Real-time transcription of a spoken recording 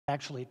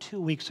actually 2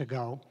 weeks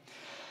ago,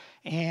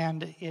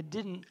 and it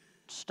didn't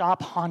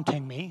stop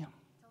haunting me.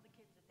 Tell the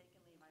kids that they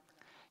can leave. I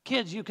forgot.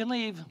 Kids, you can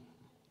leave.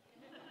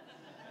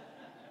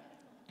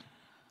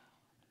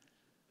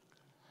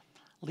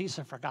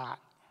 Lisa forgot.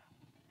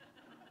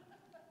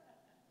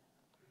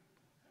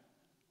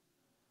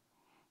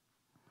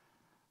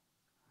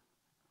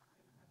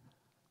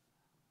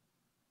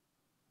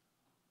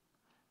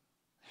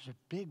 There's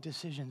big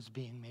decisions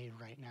being made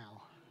right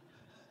now.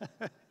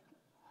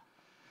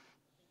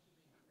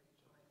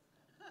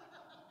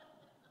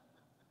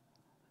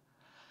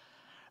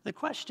 The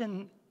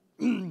question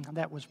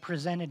that was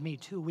presented me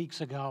 2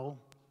 weeks ago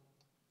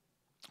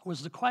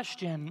was the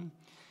question,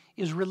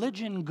 is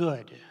religion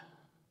good?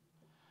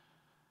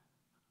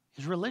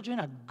 Is religion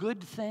a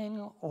good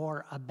thing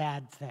or a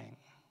bad thing?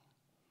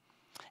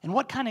 And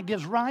what kind of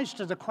gives rise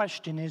to the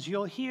question is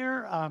you'll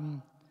hear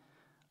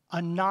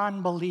a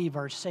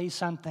non-believer say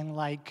something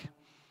like,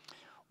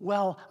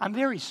 well, I'm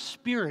very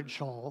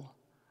spiritual,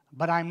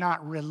 but I'm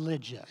not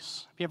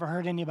religious. Have you ever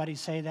heard anybody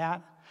say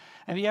that?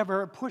 Have you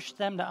ever pushed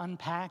them to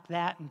unpack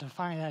that and to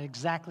find out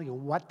exactly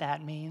what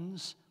that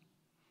means?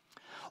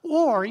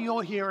 Or you'll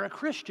hear a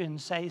Christian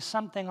say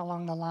something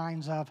along the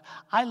lines of,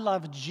 I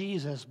love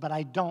Jesus, but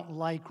I don't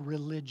like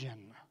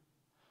religion.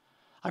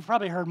 I've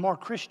probably heard more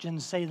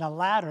Christians say the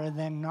latter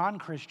than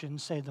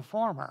non-Christians say the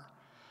former.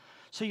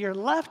 So you're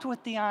left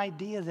with the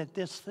idea that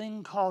this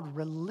thing called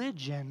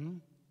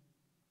religion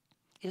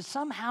is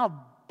somehow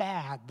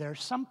bad.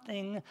 There's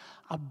something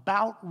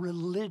about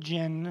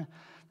religion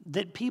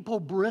that people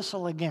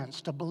bristle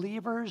against, the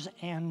believers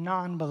and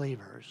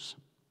non-believers.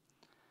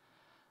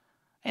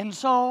 And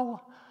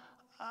so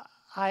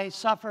I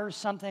suffer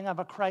something of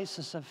a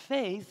crisis of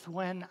faith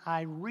when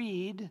I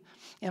read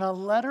in a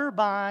letter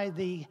by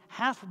the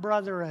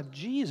half-brother of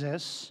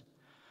Jesus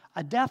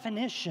a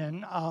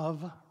definition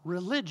of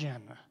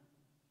religion.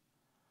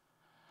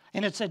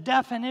 And it's a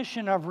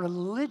definition of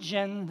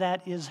religion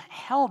that is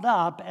held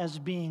up as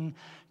being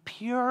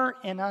pure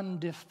and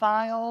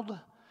undefiled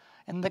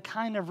and the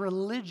kind of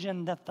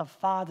religion that the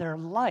Father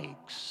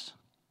likes,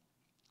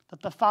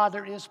 that the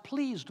Father is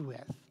pleased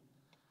with.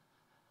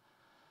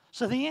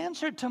 So the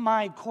answer to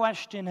my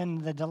question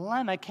and the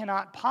dilemma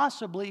cannot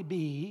possibly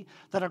be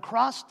that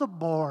across the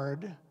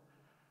board,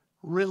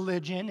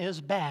 religion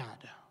is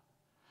bad.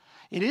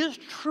 It is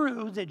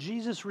true that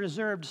Jesus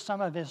reserved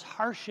some of his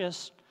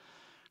harshest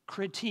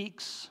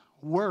critiques,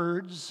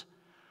 words,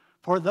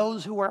 for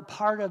those who are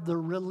part of the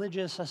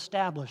religious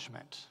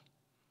establishment.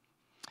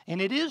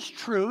 And it is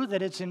true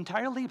that it's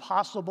entirely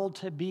possible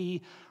to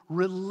be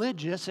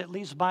religious, at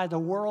least by the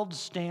world's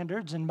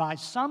standards and by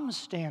some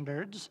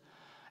standards,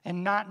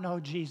 and not know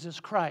Jesus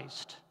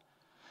Christ.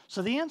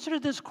 So the answer to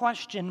this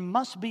question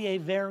must be a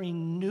very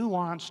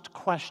nuanced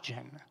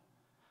question.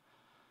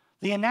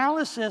 The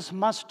analysis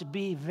must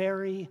be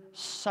very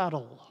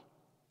subtle.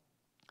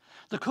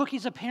 The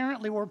cookies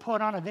apparently were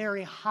put on a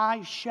very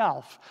high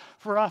shelf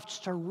for us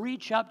to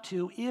reach up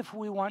to if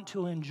we want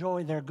to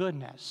enjoy their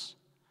goodness.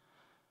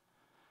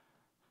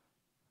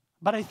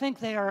 But I think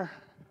they are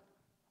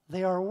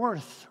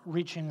worth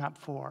reaching up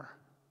for.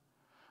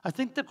 I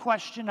think the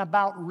question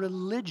about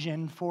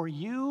religion for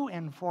you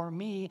and for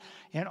me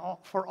and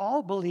for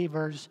all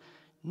believers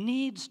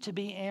needs to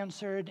be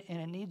answered, and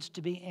it needs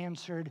to be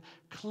answered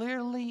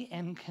clearly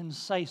and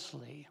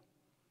concisely.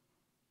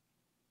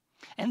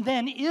 And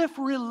then if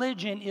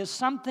religion is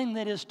something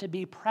that is to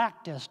be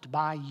practiced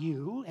by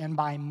you and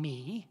by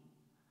me,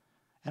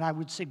 and I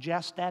would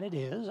suggest that it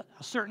is,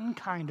 a certain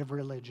kind of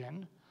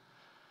religion,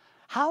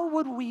 how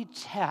would we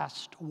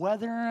test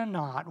whether or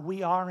not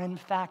we are in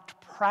fact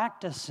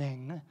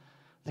practicing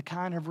the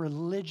kind of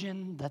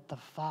religion that the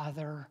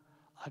Father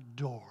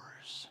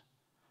adores?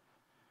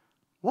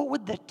 What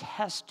would the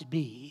test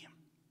be?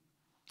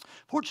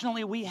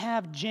 Fortunately, we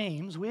have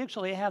James. We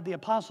actually have the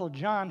Apostle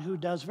John who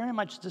does very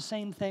much the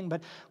same thing,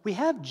 but we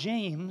have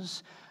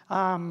James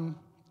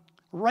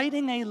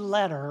writing a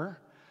letter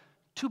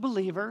to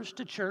believers,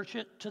 to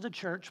the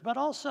church, but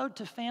also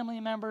to family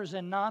members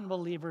and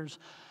non-believers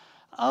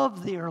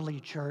of the early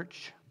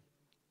church.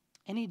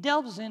 And he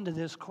delves into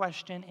this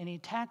question and he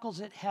tackles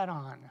it head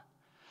on.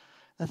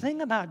 The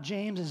thing about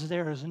James is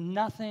there is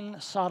nothing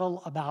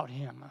subtle about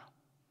him.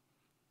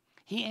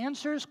 He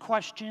answers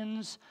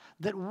questions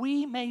that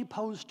we may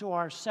pose to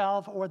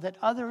ourselves or that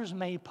others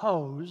may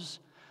pose,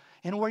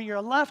 and where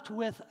you're left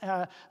with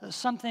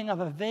something of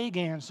a vague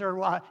answer,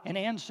 an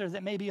answer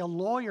that maybe a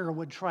lawyer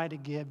would try to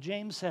give,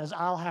 James says,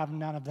 I'll have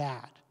none of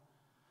that.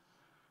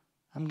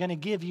 I'm going to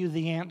give you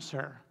the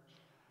answer.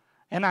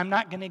 And I'm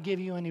not going to give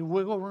you any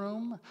wiggle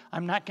room.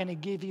 I'm not going to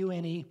give you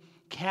any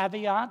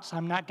caveats.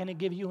 I'm not going to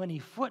give you any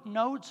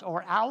footnotes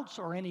or outs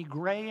or any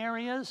gray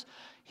areas.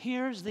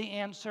 Here's the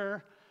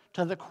answer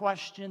to the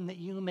question that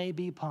you may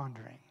be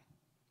pondering.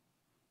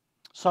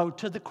 So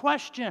to the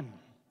question,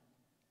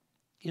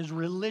 is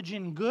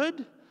religion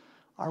good?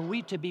 Are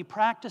we to be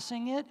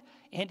practicing it?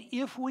 And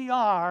if we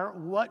are,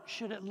 what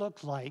should it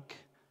look like?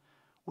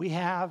 We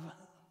have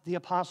the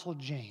Apostle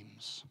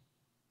James.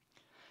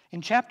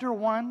 In chapter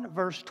 1,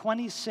 verse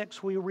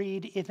 26, we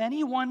read, "If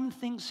anyone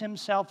thinks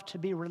himself to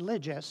be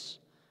religious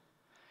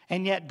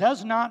and yet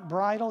does not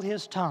bridle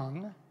his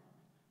tongue,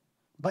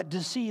 but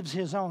deceives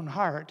his own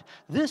heart,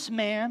 this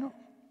man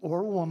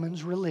or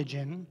woman's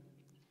religion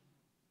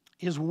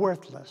is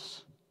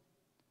worthless.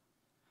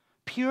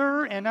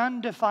 Pure and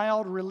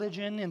undefiled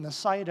religion in the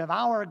sight of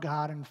our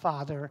God and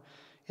Father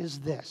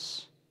is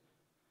this: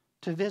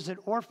 to visit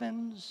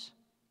orphans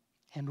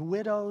and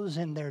widows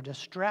in their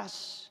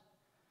distress,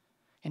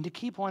 and to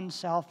keep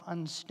oneself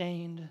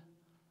unstained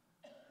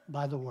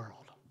by the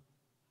world."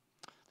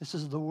 This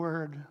is the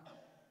word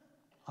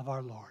of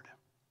our Lord.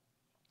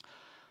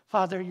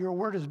 Father, your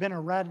word has been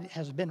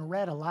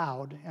read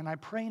aloud, and I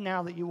pray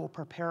now that you will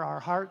prepare our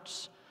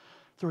hearts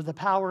through the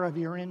power of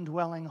your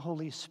indwelling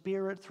Holy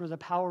Spirit, through the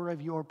power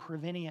of your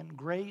prevenient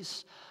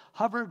grace.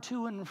 Hover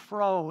to and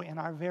fro in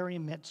our very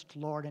midst,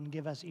 Lord, and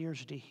give us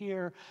ears to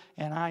hear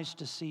and eyes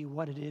to see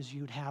what it is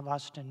you'd have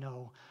us to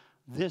know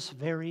this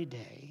very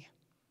day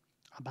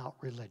about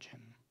religion.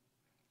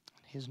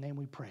 In his name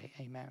we pray,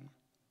 amen.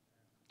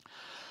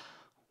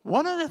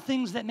 One of the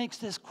things that makes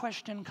this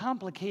question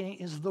complicating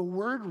is the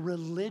word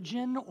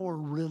religion or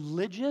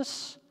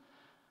religious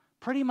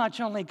pretty much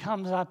only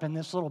comes up in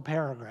this little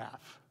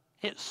paragraph.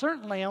 It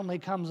certainly only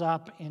comes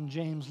up in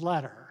James'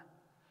 letter.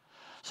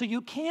 So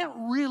you can't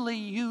really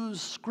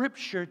use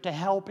Scripture to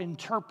help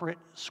interpret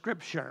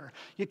Scripture.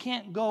 You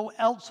can't go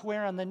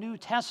elsewhere in the New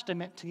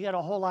Testament to get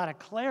a whole lot of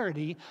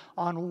clarity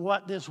on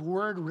what this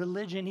word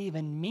religion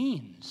even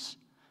means.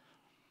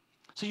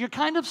 So you're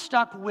kind of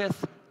stuck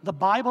with the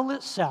Bible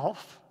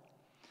itself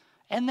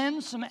and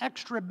then some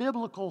extra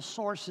biblical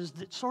sources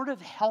that sort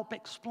of help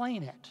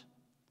explain it.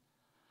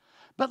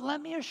 But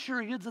let me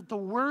assure you that the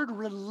word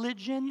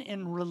religion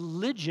and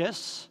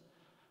religious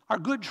are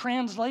good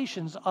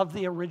translations of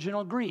the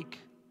original Greek.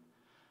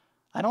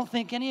 I don't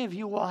think any of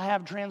you will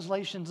have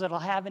translations that'll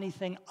have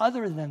anything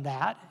other than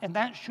that, and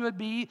that should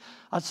be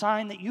a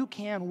sign that you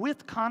can,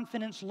 with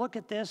confidence, look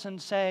at this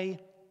and say,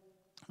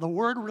 the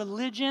word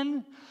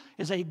religion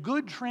is a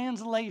good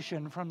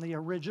translation from the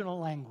original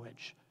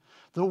language.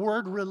 The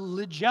word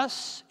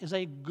religious is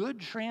a good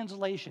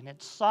translation.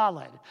 It's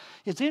solid.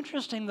 It's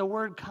interesting, the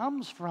word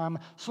comes from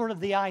sort of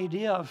the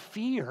idea of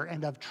fear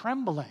and of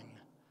trembling.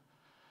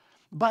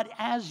 But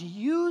as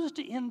used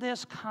in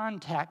this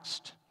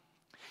context,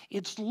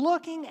 it's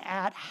looking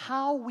at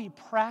how we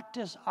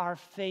practice our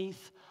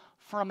faith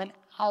from an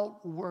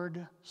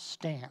outward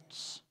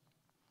stance.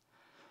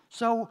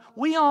 So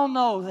we all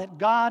know that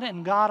God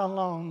and God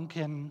alone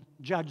can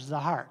judge the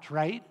heart,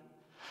 right?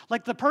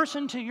 Like the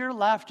person to your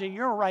left or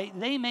your right,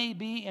 they may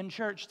be in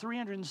church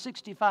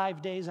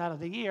 365 days out of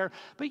the year,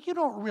 but you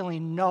don't really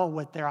know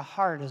what their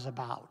heart is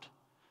about.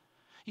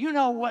 You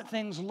know what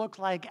things look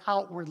like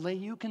outwardly.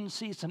 You can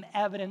see some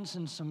evidence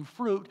and some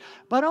fruit,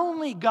 but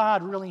only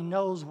God really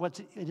knows what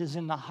it is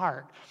in the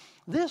heart.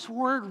 This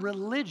word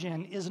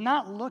religion is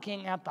not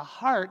looking at the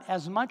heart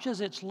as much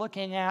as it's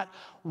looking at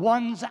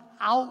one's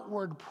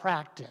outward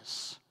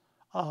practice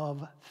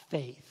of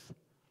faith.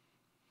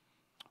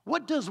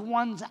 What does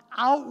one's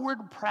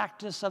outward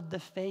practice of the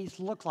faith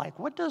look like?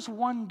 What does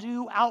one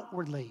do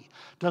outwardly?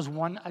 Does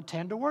one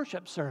attend a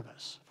worship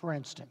service, for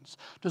instance?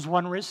 Does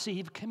one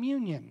receive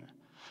communion?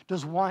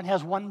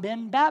 Has one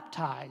been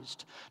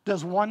baptized?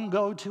 Does one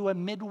go to a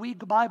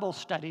midweek Bible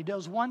study?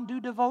 Does one do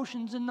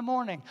devotions in the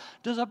morning?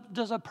 Does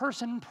a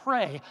person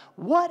pray?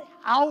 What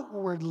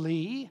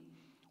outwardly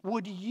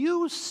would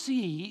you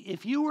see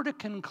if you were to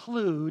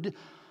conclude,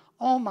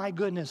 oh my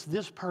goodness,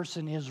 this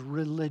person is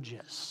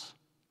religious?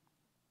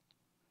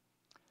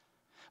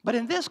 But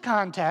in this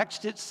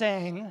context, it's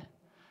saying,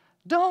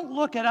 don't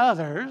look at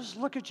others,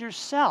 look at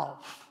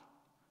yourself.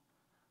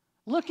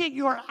 Look at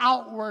your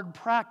outward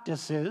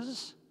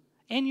practices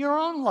in your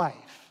own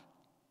life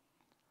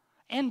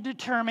and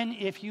determine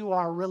if you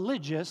are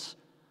religious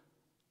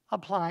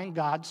applying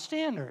God's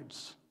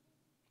standards.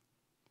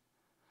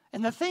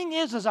 And the thing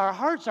is our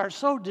hearts are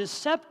so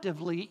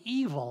deceptively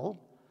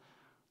evil,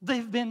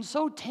 they've been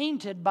so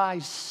tainted by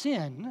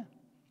sin,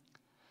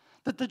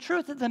 that the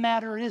truth of the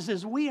matter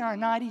is we are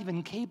not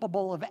even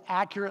capable of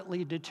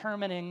accurately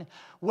determining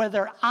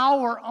whether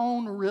our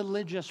own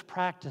religious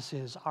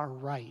practices are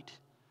right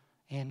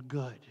and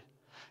good.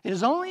 It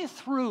is only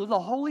through the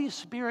Holy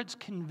Spirit's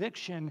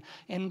conviction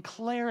and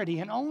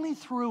clarity, and only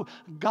through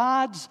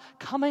God's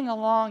coming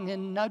along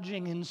and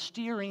nudging and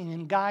steering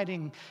and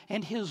guiding,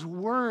 and His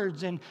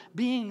words and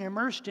being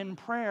immersed in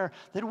prayer,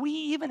 that we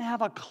even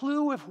have a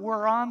clue if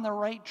we're on the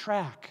right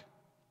track.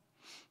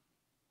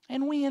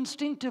 And we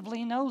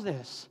instinctively know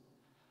this.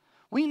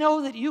 We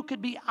know that you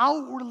could be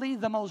outwardly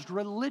the most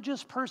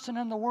religious person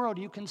in the world.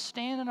 You can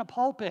stand in a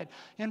pulpit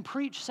and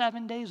preach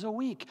 7 days a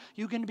week.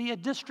 You can be a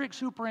district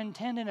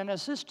superintendent, an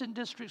assistant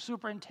district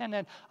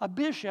superintendent, a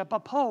bishop, a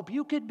pope.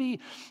 You could be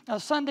a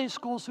Sunday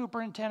school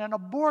superintendent, a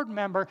board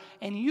member,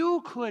 and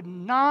you could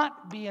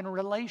not be in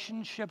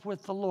relationship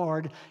with the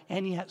Lord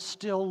and yet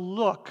still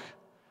look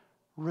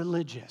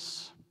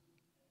religious.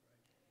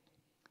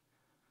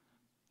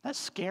 That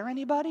scare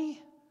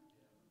anybody?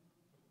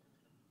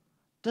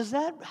 Does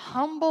that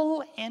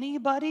humble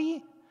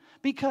anybody?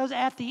 Because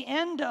at the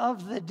end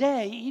of the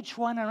day, each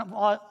one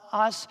of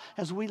us,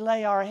 as we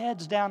lay our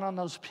heads down on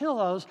those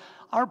pillows,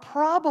 are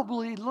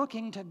probably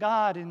looking to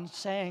God and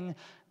saying,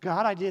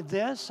 God, I did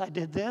this, I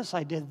did this,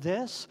 I did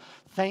this.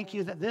 Thank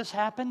you that this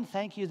happened.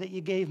 Thank you that you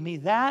gave me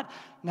that.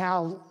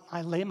 Now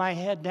I lay my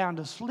head down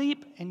to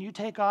sleep, and you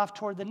take off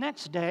toward the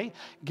next day,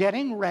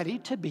 getting ready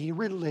to be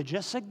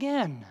religious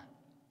again.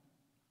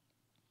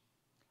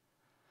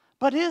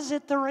 But is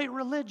it the right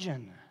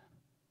religion?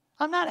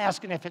 I'm not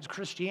asking if it's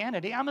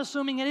Christianity. I'm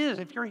assuming it is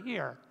if you're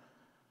here.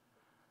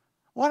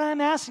 What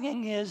I'm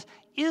asking is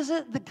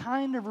it the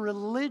kind of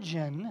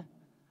religion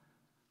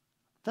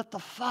that the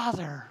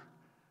Father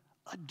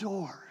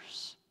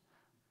adores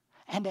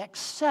and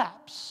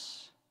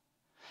accepts?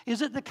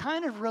 Is it the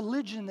kind of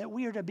religion that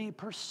we are to be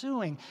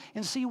pursuing?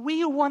 And see,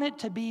 we want it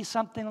to be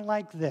something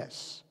like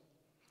this.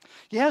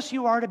 Yes,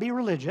 you are to be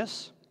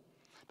religious,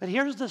 but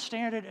here's the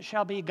standard it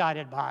shall be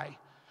guided by.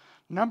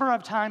 Number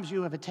of times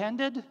you have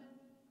attended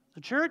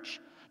the church,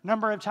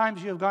 number of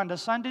times you have gone to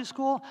Sunday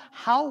school,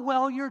 how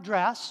well you're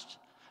dressed,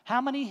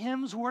 how many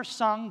hymns were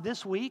sung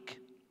this week,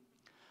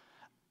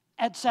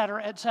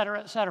 etc., etc.,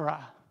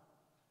 etc.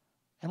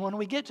 And when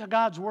we get to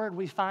God's Word,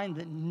 we find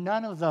that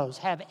none of those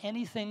have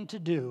anything to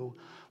do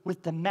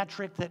with the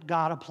metric that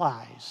God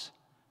applies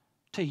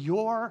to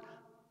your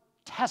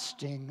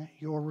testing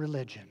your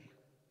religion.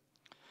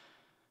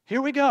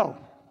 Here we go.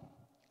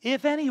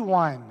 If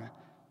anyone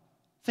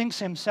thinks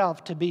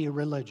himself to be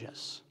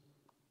religious.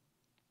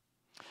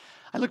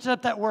 I looked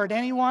up that word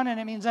anyone, and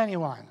it means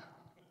anyone.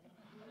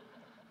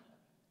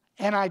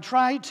 And I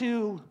tried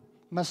to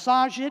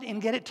massage it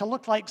and get it to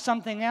look like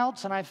something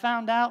else, and I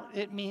found out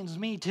it means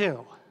me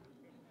too.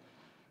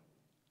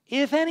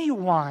 If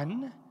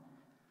anyone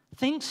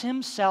thinks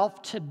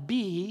himself to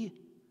be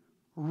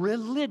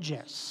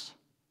religious.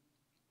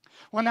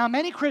 Well, now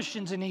many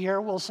Christians in here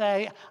will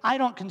say, I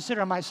don't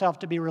consider myself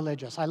to be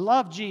religious. I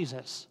love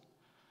Jesus.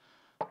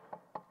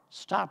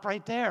 Stop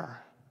right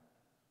there.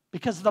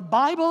 Because the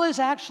Bible is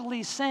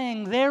actually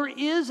saying there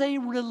is a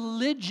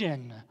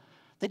religion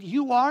that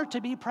you are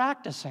to be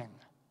practicing.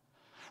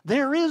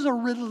 There is a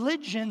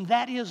religion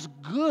that is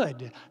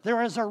good.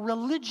 There is a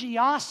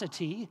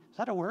religiosity, is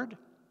that a word?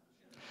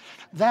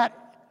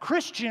 That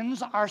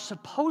Christians are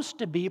supposed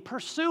to be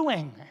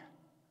pursuing.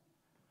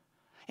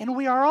 And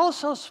we are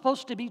also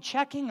supposed to be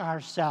checking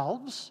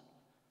ourselves.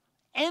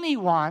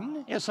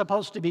 Anyone is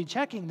supposed to be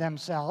checking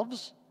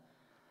themselves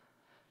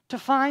to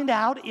find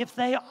out if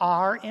they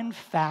are, in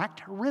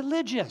fact,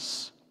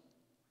 religious.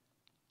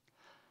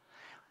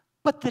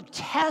 But the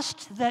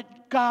test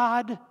that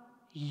God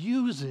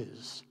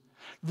uses,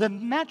 the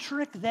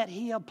metric that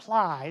He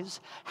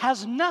applies,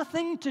 has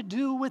nothing to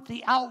do with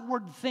the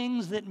outward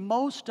things that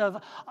most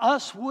of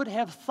us would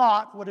have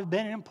thought would have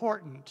been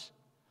important.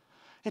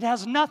 It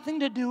has nothing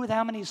to do with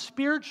how many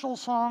spiritual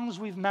songs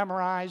we've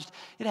memorized.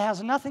 It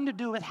has nothing to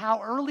do with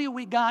how early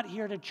we got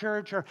here to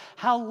church or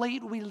how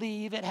late we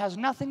leave. It has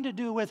nothing to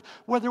do with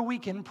whether we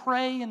can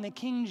pray in the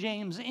King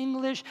James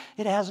English.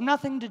 It has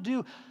nothing to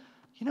do,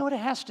 you know what it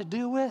has to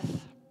do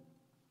with?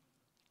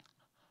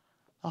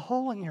 A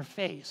hole in your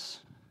face,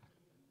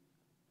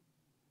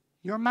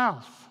 your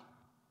mouth,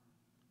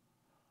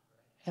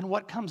 and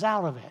what comes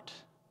out of it.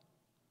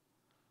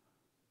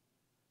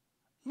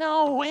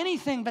 No,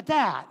 anything but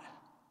that.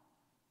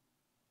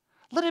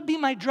 Let it be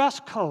my dress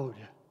code.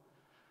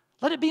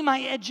 Let it be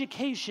my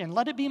education.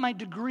 Let it be my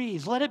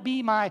degrees. Let it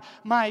be my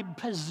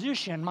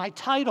position, my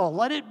title.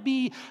 Let it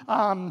be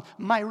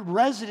my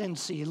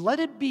residency. Let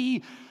it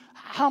be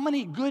how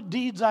many good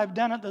deeds I've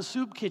done at the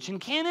soup kitchen.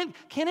 Can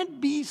it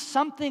be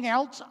something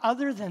else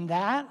other than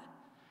that?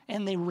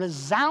 And the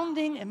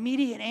resounding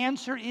immediate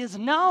answer is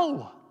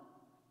no.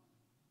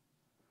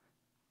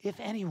 If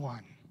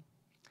anyone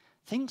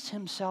thinks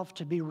himself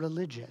to be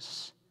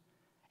religious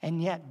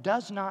and yet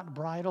does not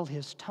bridle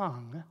his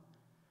tongue,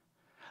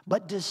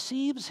 but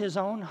deceives his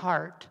own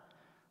heart,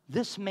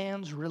 this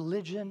man's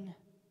religion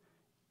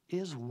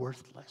is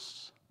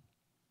worthless.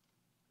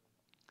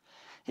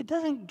 It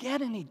doesn't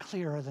get any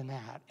clearer than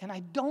that, and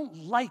I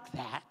don't like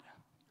that.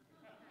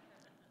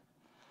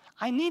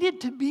 I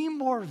needed to be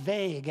more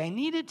vague. I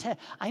needed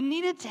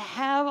to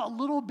have a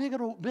little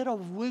bit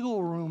of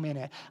wiggle room in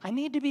it. I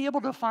need to be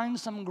able to find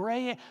some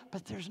gray,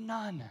 but there's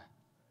none.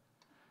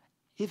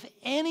 If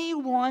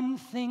anyone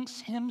thinks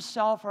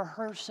himself or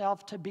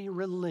herself to be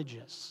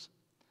religious,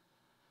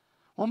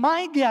 well,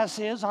 my guess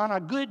is on a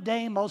good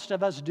day, most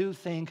of us do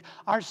think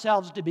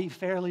ourselves to be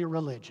fairly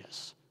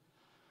religious.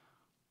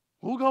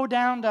 We'll go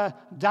down to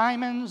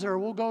Diamonds or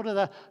we'll go to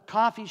the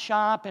coffee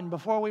shop, and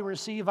before we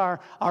receive our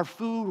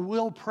food,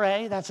 we'll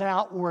pray. That's an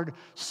outward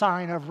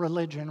sign of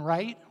religion,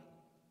 right?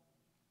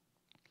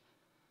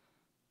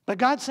 But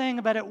God's saying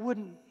about it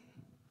wouldn't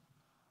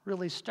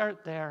really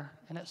start there,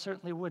 and it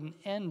certainly wouldn't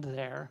end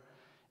there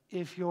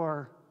if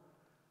your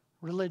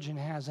religion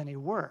has any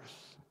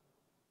worth.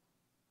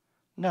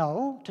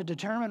 No, to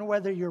determine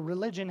whether your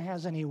religion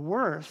has any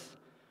worth,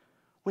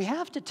 we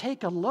have to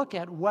take a look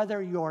at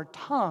whether your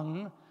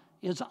tongue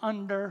is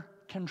under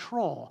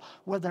control,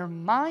 whether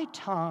my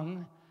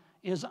tongue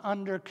is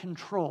under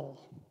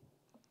control.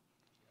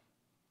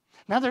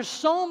 Now, there's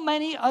so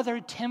many other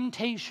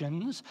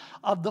temptations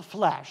of the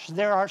flesh.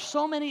 There are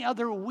so many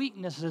other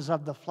weaknesses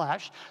of the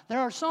flesh. There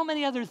are so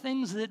many other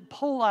things that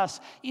pull us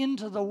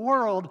into the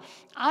world.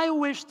 I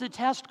wish the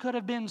test could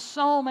have been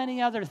so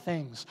many other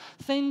things,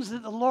 things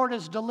that the Lord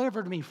has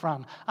delivered me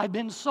from. I've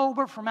been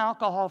sober from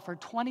alcohol for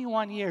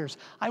 21 years.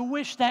 I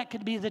wish that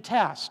could be the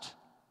test.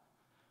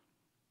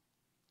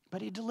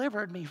 But He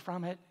delivered me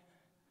from it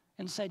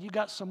and said, you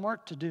got some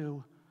work to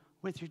do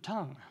with your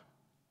tongue.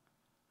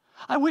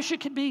 I wish it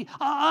could be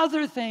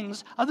other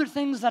things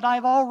that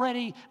I've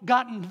already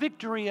gotten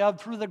victory of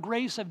through the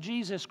grace of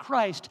Jesus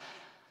Christ.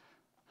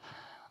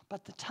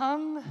 But the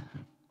tongue,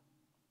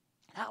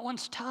 that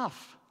one's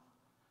tough.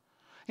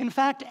 In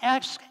fact,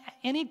 ask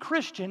any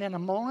Christian in a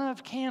moment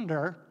of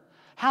candor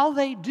how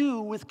they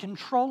do with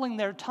controlling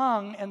their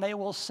tongue, and they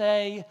will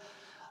say,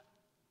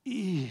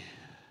 ew.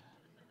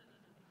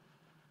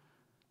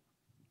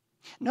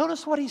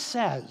 Notice what he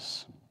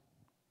says.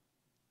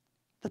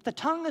 That the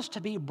tongue is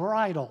to be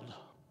bridled.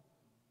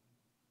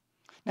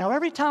 Now,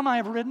 every time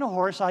I've ridden a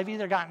horse, I've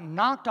either gotten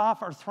knocked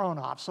off or thrown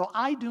off. So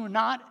I do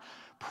not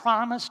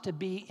promise to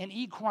be an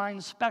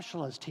equine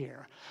specialist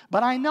here.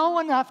 But I know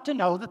enough to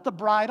know that the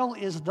bridle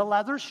is the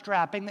leather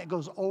strapping that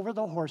goes over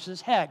the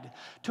horse's head,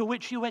 to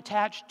which you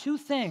attach two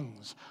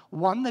things.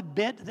 One, the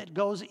bit that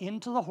goes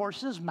into the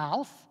horse's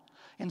mouth,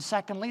 and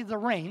secondly, the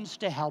reins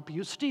to help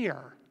you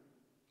steer.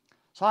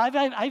 So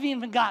I've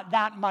even got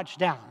that much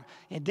down.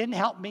 It didn't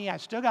help me. I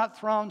still got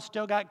thrown,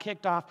 still got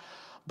kicked off,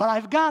 but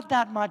I've got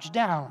that much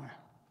down.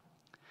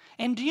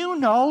 And do you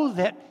know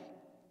that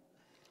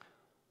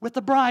with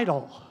the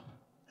bridle,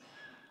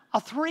 a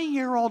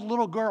 3-year-old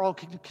little girl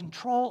can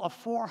control a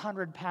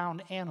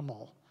 400-pound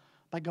animal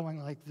by going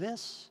like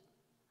this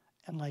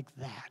and like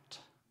that?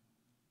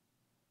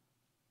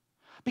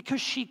 Because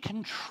she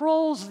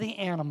controls the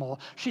animal.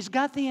 She's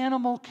got the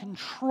animal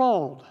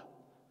controlled.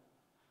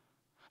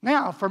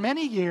 Now, for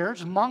many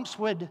years, monks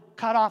would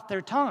cut off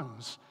their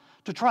tongues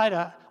to try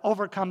to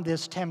overcome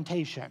this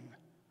temptation.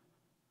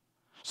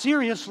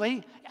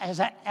 Seriously,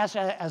 as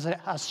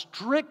a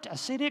strict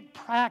ascetic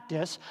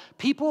practice,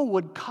 people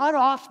would cut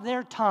off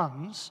their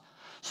tongues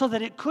so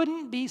that it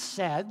couldn't be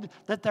said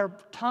that their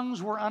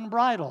tongues were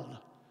unbridled.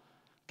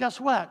 Guess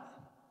what?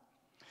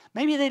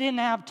 Maybe they didn't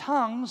have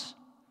tongues,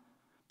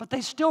 but they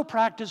still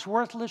practiced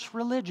worthless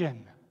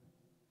religion.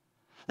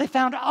 They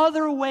found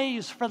other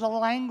ways for the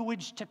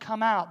language to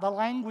come out, the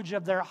language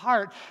of their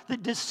heart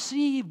that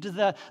deceived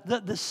the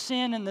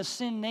sin and the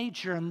sin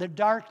nature and the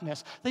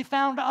darkness. They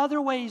found other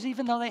ways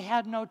even though they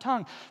had no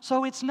tongue.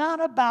 So it's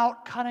not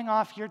about cutting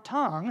off your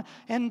tongue,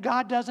 and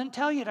God doesn't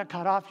tell you to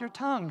cut off your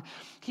tongue.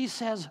 He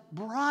says,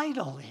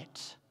 bridle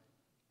it,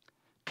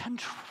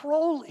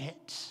 control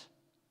it.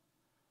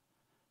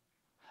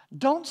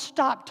 Don't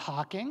stop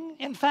talking.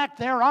 In fact,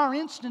 there are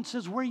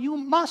instances where you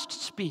must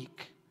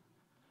speak,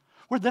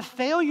 where the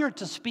failure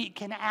to speak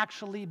can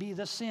actually be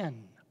the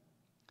sin.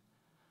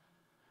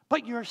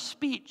 But your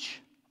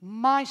speech,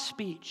 my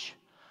speech,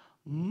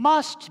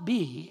 must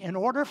be, in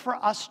order for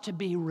us to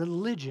be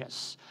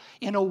religious,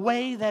 in a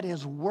way that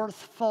is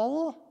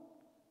worthful.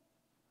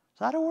 Is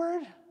that a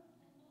word?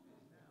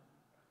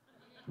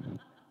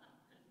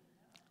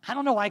 I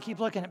don't know why I keep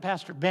looking at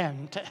Pastor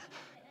Ben.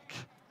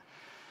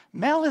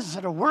 Mel, is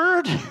it a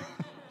word?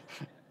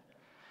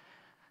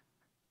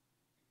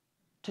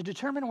 To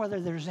determine whether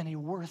there's any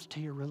worth to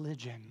your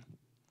religion,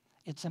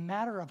 it's a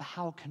matter of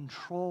how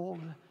controlled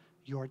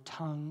your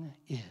tongue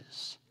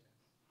is.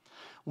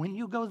 When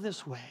you go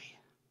this way,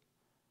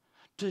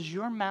 does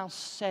your mouth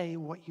say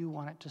what you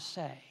want it to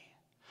say?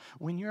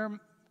 When your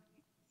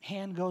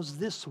hand goes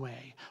this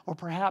way, or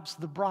perhaps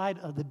the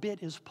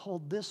bit is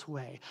pulled this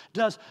way,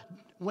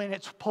 when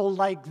it's pulled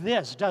like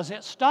this, does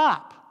it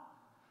stop?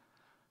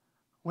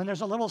 When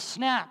there's a little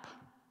snap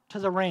to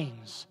the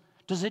reins,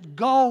 does it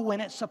go when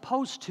it's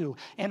supposed to?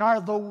 And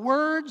are the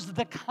words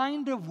the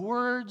kind of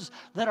words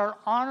that are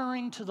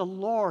honoring to the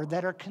Lord,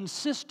 that are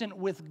consistent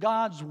with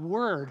God's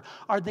word?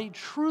 Are they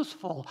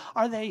truthful?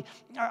 Are they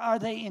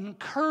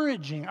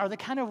encouraging? Are they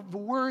kind of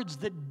words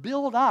that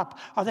build up?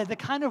 Are they the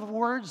kind of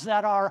words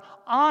that are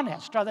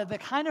honest? Are they the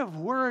kind of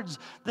words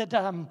that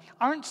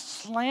aren't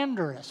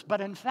slanderous,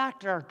 but in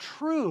fact are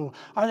true?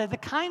 Are they the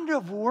kind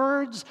of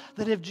words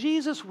that if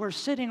Jesus were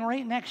sitting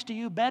right next to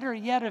you, better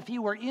yet, if He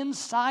were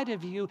inside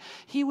of you,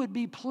 He would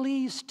be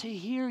pleased to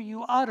hear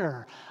you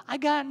utter? I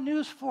got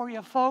news for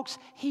you, folks.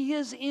 He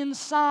is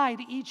inside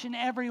each and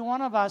every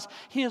one of us.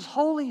 His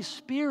Holy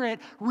Spirit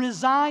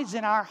resides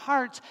in our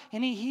hearts,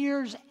 and He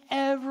hears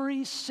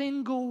every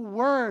single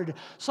word.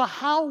 So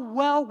how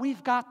well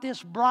we've got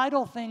this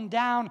bridal thing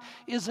down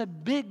is a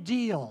big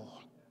deal.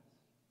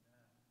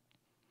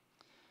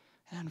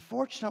 And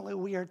unfortunately,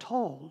 we are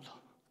told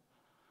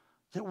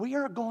that we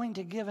are going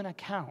to give an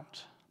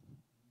account.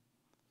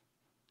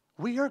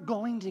 We are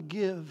going to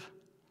give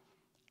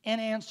an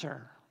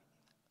answer,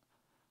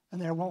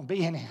 and there won't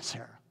be an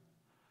answer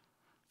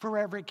for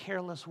every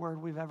careless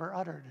word we've ever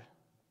uttered,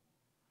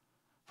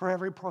 for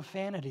every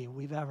profanity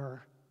we've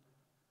ever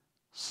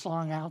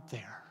slung out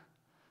there,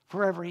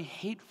 for every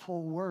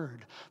hateful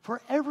word,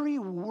 for every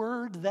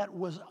word that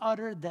was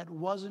uttered that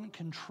wasn't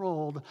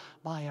controlled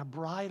by a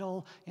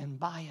bridle and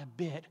by a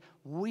bit.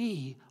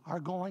 We are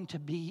going to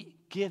be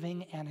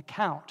giving an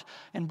account.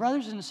 And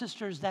brothers and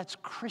sisters, that's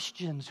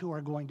Christians who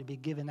are going to be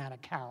given that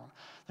account.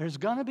 There's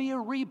going to be a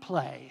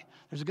replay.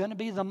 There's going to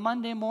be the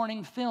Monday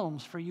morning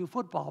films for you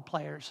football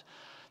players.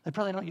 They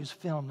probably don't use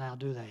film now,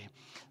 do they?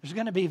 There's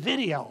going to be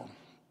video.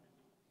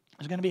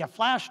 There's going to be a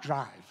flash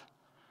drive.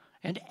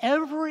 And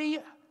every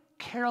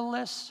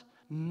careless,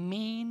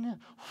 mean,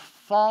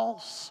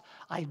 false,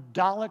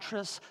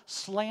 idolatrous,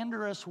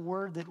 slanderous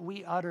word that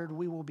we uttered,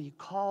 we will be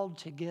called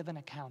to give an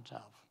account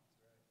of.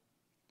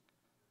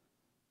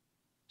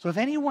 So if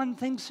anyone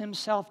thinks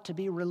himself to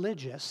be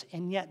religious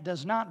and yet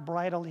does not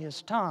bridle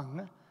his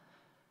tongue,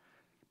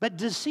 but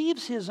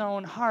deceives his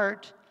own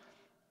heart,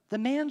 the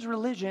man's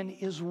religion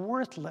is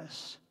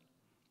worthless.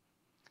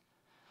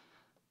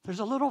 There's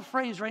a little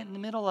phrase right in the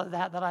middle of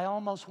that I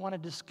almost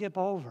wanted to skip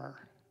over.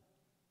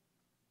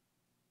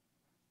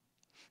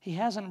 He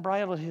hasn't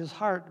bridled his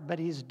heart, but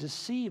he's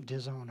deceived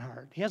his own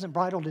heart. He hasn't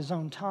bridled his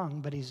own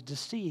tongue, but he's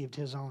deceived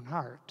his own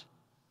heart.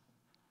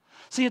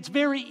 See, it's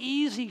very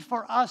easy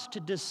for us to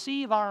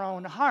deceive our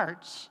own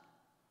hearts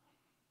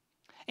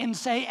and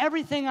say,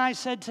 everything I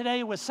said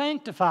today was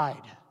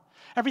sanctified.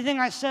 Everything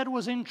I said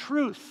was in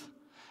truth.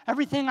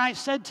 Everything I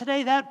said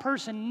today, that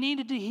person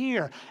needed to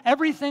hear.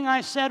 Everything I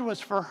said was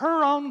for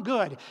her own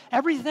good.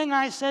 Everything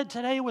I said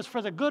today was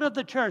for the good of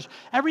the church.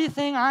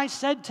 Everything I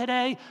said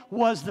today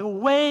was the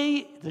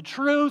way, the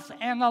truth,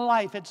 and the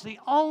life. It's the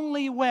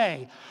only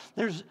way.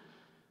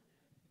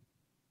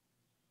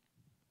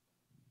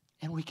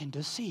 And we can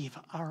deceive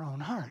our own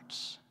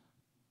hearts.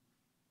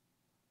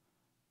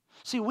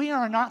 See, we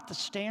are not the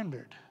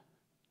standard.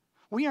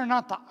 We are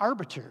not the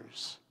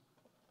arbiters.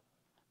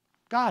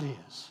 God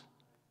is.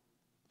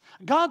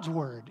 God's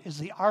word is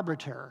the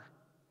arbiter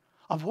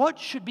of what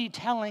should be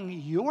telling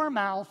your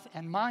mouth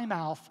and my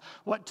mouth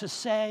what to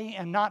say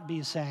and not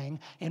be saying,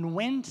 and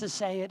when to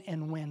say it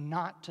and when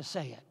not to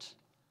say it.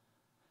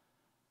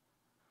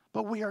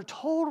 But we are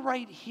told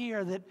right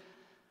here that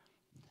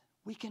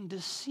we can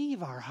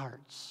deceive our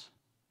hearts.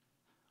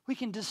 We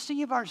can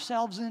deceive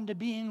ourselves into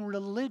being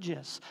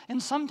religious.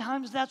 And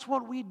sometimes that's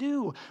what we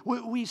do.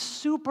 We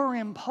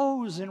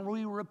superimpose and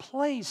we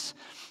replace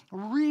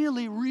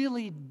really,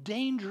 really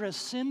dangerous,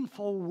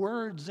 sinful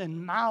words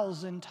and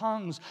mouths and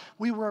tongues.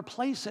 We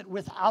replace it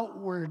with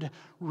outward,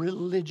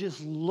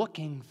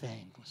 religious-looking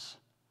things.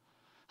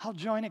 I'll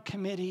join a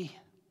committee.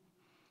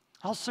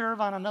 I'll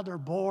serve on another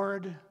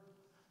board.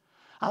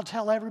 I'll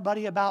tell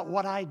everybody about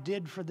what I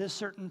did for this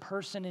certain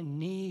person in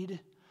need.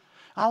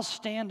 I'll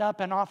stand up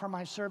and offer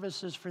my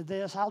services for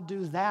this. I'll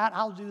do that.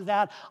 I'll do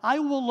that. I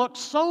will look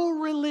so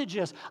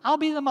religious. I'll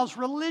be the most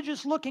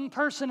religious-looking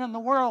person in the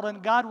world,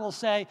 and God will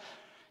say,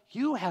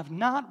 you have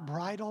not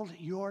bridled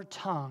your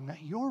tongue.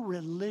 Your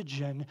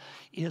religion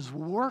is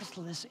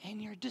worthless,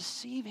 and you're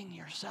deceiving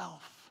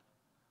yourself.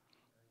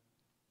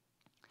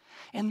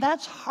 And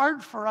that's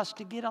hard for us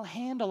to get a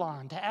handle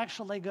on, to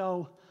actually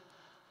go,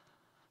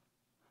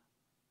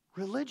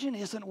 religion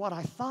isn't what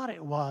I thought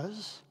it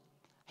was.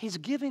 He's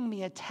giving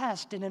me a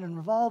test, and it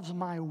involves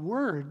my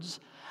words,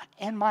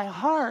 and my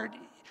heart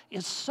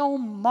is so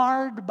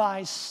marred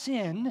by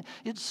sin,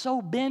 it's so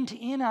bent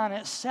in on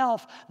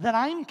itself that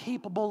I'm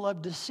capable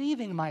of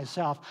deceiving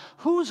myself.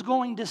 Who's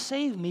going to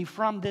save me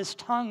from this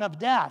tongue of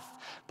death?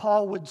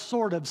 Paul would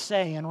sort of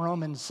say in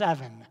Romans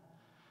 7.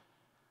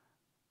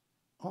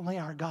 Only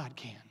our God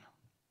can.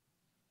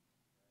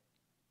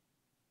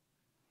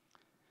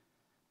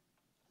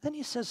 Then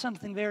he says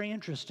something very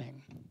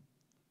interesting.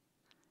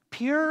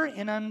 Pure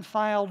and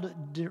undefiled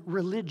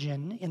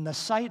religion in the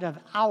sight of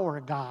our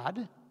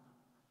God,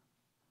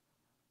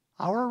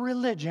 our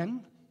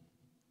religion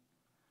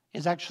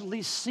is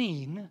actually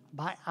seen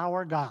by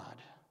our God.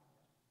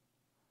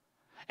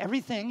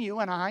 Everything you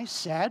and I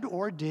said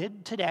or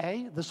did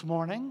today, this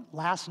morning,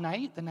 last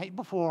night, the night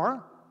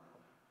before,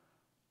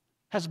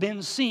 has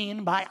been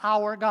seen by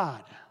our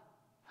God.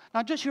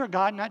 Not just your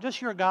God, not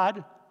just your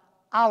God,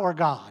 our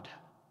God.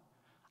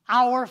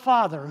 Our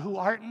Father who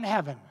art in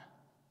heaven.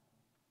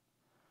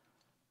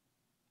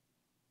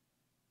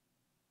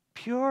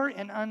 Pure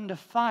and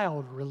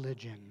undefiled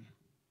religion.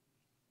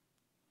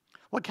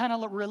 What kind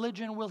of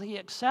religion will he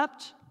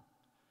accept?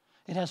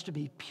 It has to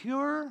be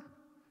pure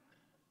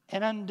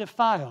and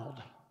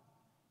undefiled.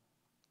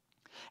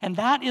 And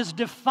that is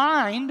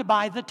defined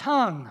by the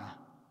tongue.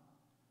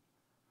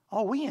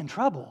 Oh, we in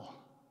trouble.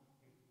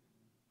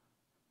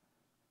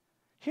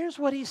 Here's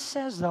what he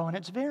says, though, and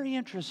it's very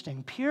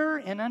interesting.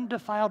 Pure and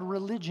undefiled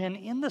religion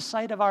in the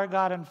sight of our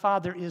God and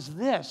Father is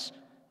this: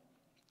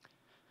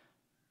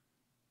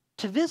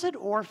 to visit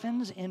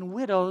orphans and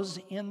widows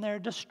in their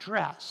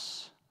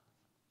distress.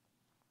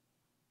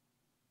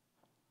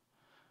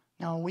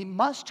 Now, we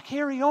must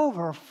carry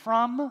over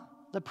from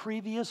the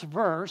previous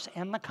verse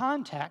and the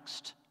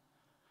context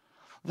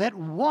that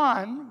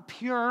one,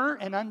 pure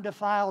and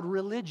undefiled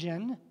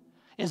religion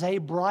is a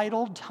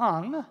bridled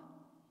tongue.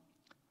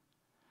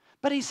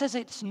 But he says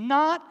it's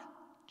not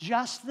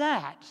just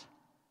that.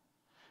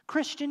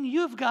 Christian,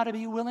 you've got to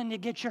be willing to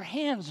get your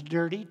hands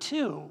dirty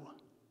too.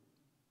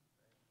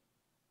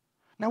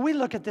 Now we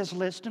look at this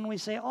list and we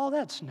say, oh,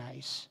 that's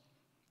nice.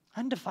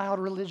 Undefiled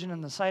religion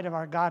in the sight of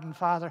our God and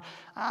Father.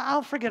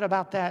 I'll forget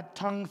about that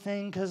tongue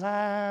thing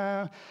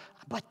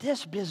but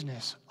this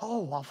business,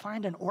 I'll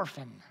find an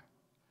orphan.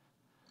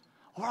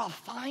 Or I'll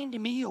find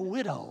me a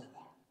widow.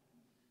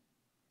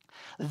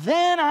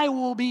 Then I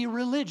will be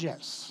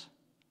religious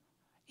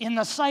in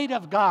the sight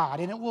of God,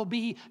 and it will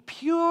be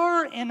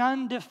pure and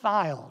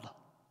undefiled.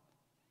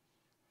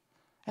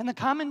 And the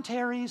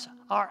commentaries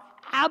are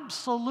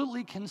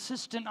absolutely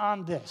consistent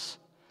on this.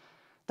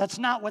 That's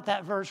not what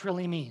that verse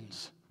really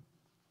means.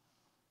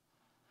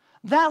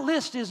 That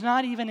list is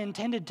not even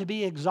intended to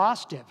be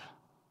exhaustive.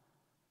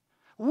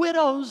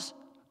 Widows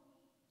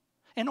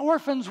and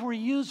orphans were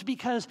used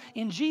because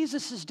in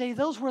Jesus' day,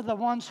 those were the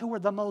ones who were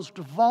the most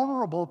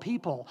vulnerable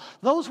people.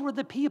 Those were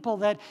the people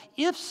that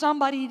if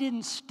somebody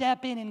didn't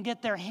step in and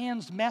get their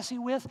hands messy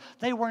with,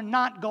 they were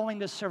not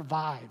going to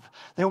survive.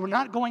 They were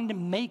not going to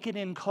make it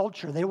in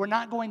culture. They were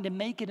not going to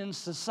make it in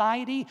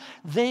society.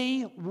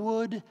 They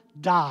would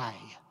die.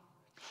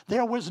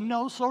 There was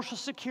no Social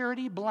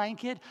Security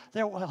blanket.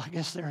 I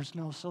guess there's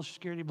no Social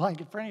Security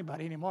blanket for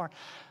anybody anymore.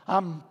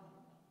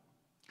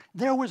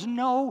 There was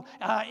no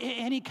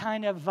any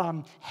kind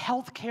of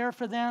health care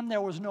for them. There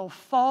was no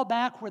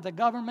fallback where the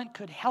government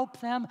could help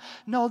them.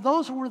 No,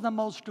 those were the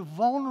most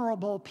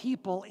vulnerable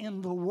people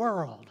in the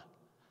world.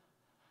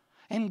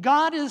 And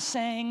God is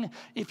saying,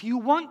 if you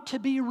want to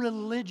be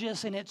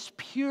religious and it's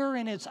pure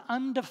and it's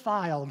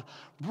undefiled,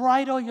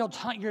 bridle your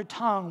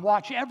tongue.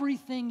 Watch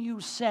everything you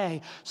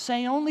say.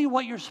 Say only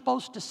what you're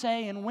supposed to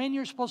say and when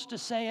you're supposed to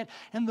say it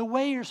and the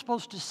way you're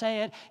supposed to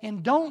say it.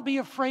 And don't be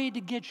afraid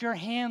to get your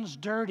hands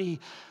dirty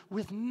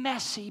with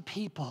messy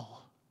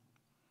people.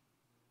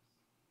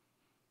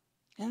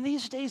 And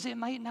these days it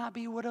might not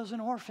be widows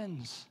and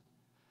orphans.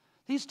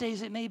 These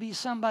days it may be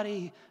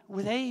somebody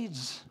with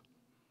AIDS,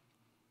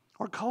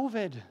 or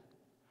COVID,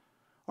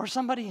 or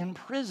somebody in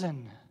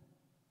prison,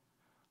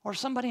 or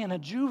somebody in a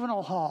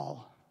juvenile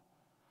hall,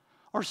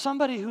 or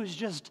somebody who's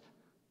just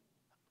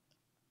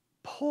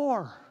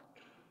poor,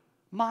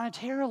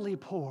 monetarily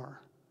poor,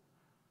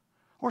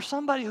 or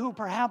somebody who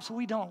perhaps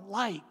we don't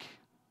like,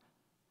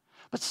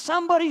 but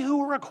somebody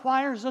who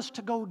requires us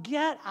to go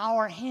get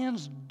our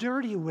hands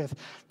dirty with.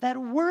 That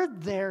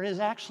word there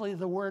is actually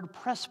the word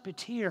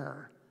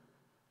presbyter.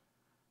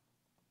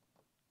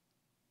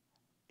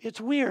 It's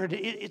weird.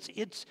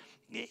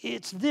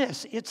 It's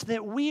this. It's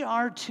that we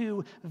are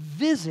to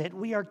visit,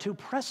 we are to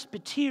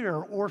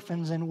presbyter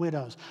orphans and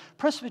widows.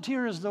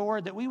 Presbyter is the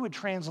word that we would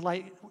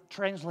translate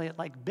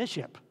like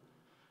bishop,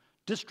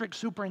 district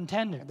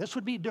superintendent. This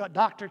would be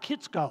Dr.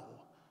 Kitsko.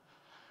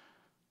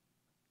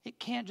 It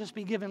can't just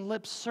be given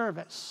lip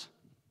service.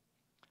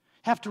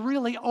 Have to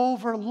really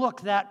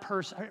overlook that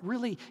person,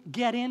 really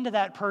get into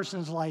that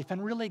person's life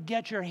and really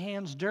get your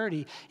hands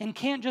dirty. And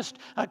can't just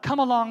come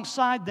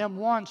alongside them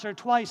once or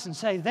twice and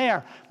say,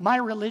 there, my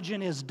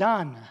religion is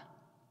done.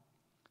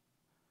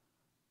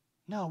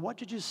 No, what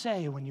did you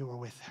say when you were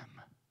with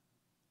them?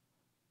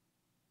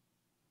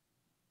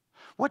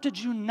 What did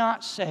you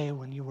not say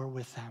when you were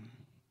with them?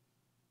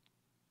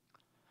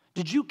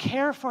 Did you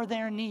care for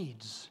their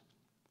needs?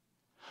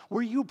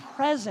 Were you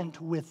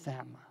present with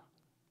them?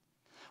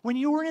 When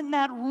you were in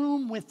that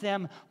room with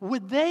them,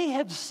 would they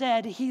have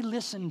said, he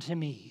listened to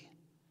me?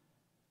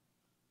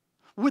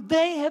 Would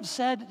they have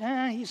said,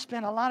 he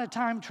spent a lot of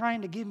time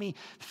trying to give me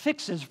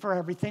fixes for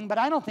everything, but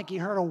I don't think he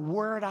heard a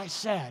word I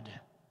said?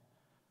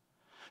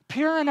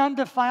 Pure and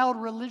undefiled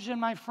religion,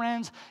 my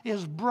friends,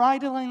 is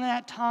bridling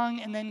that tongue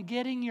and then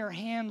getting your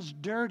hands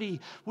dirty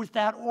with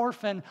that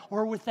orphan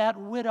or with that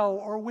widow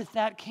or with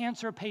that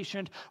cancer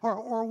patient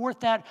or with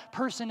that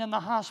person in the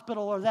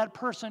hospital or that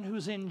person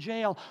who's in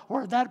jail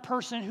or that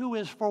person who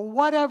is, for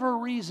whatever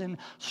reason,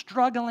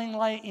 struggling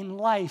in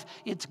life.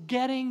 It's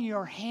getting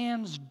your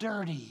hands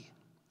dirty.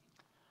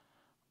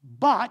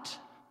 But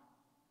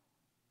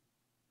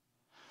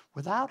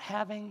without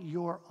having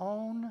your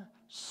own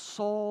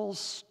soul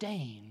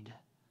stained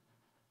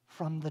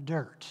from the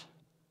dirt.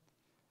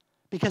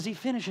 Because he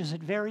finishes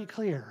it very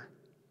clear.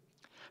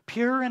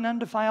 Pure and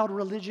undefiled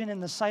religion in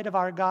the sight of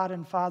our God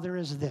and Father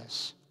is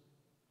this.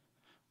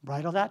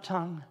 Bridle that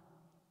tongue.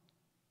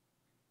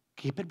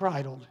 Keep it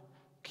bridled.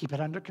 Keep it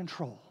under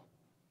control.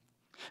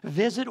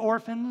 Visit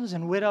orphans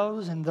and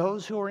widows and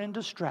those who are in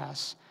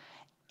distress.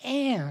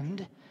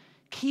 And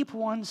keep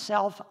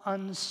oneself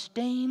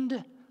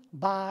unstained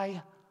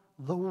by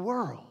the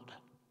world.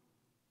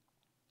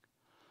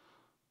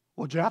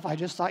 Well, Jeff, I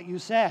just thought you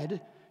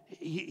said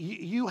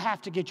you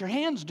have to get your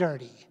hands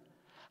dirty.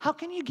 How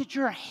can you get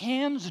your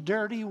hands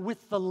dirty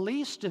with the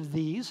least of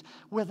these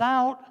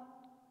without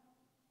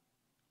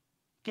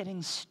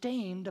getting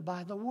stained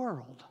by the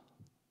world?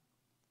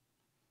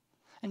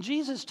 And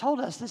Jesus told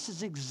us this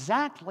is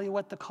exactly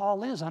what the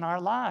call is on our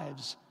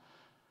lives.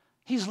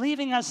 He's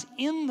leaving us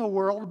in the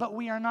world, but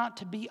we are not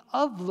to be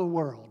of the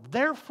world.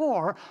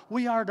 Therefore,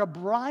 we are to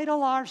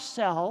bridle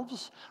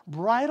ourselves,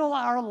 bridle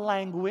our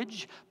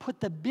language,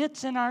 put the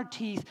bits in our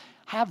teeth,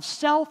 have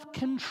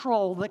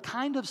self-control, the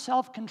kind of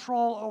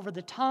self-control over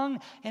the tongue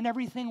and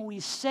everything we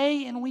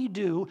say and we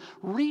do,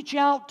 reach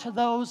out to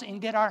those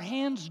and get our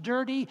hands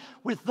dirty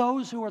with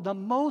those who are the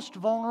most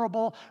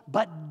vulnerable,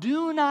 but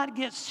do not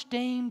get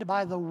stained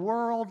by the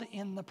world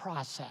in the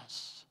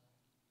process.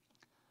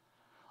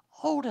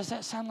 Oh, does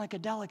that sound like a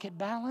delicate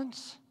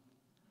balance?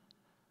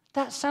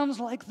 That sounds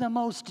like the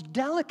most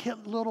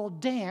delicate little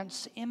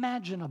dance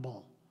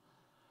imaginable.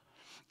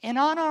 And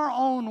on our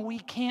own, we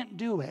can't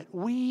do it.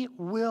 We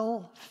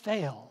will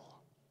fail.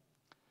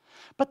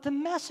 But the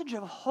message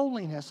of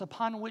holiness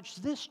upon which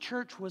this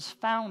church was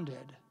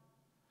founded,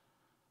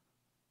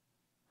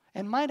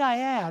 and might I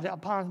add,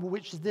 upon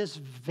which this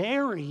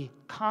very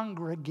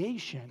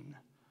congregation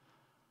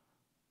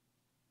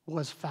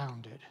was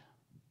founded.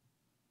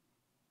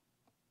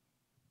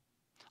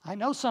 I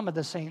know some of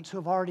the saints who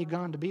have already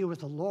gone to be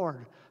with the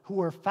Lord, who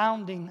were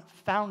founding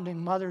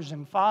mothers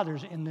and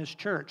fathers in this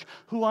church,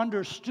 who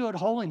understood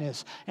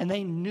holiness, and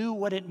they knew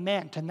what it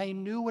meant, and they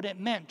knew what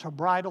it meant to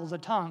bridle the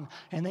tongue,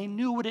 and they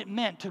knew what it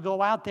meant to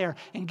go out there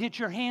and get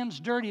your hands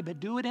dirty, but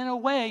do it in a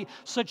way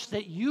such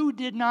that you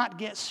did not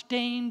get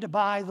stained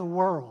by the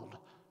world.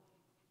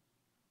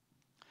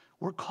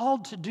 We're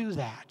called to do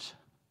that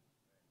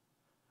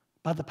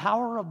by the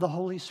power of the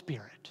Holy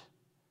Spirit,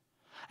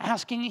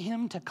 asking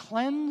Him to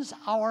cleanse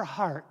our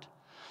heart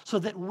so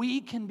that we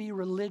can be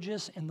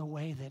religious in the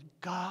way that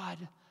God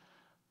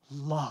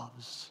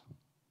loves,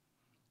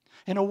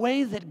 in a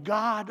way that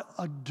God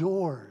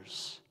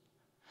adores,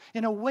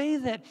 in a way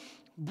that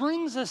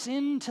brings us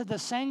into the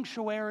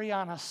sanctuary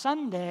on a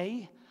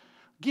Sunday,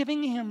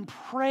 giving Him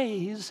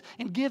praise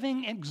and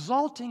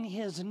exalting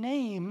His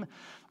name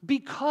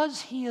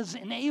because He has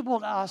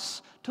enabled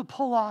us to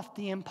pull off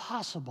the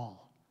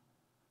impossible.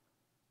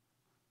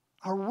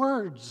 Our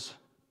words,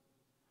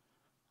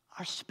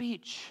 our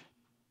speech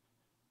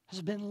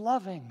has been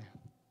loving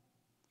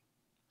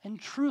and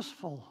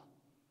truthful.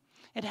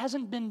 It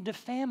hasn't been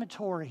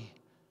defamatory,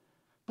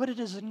 but it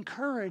has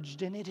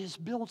encouraged and it has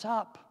built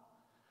up.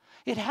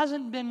 It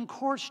hasn't been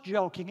coarse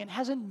joking. It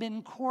hasn't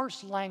been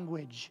coarse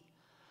language.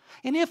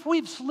 And if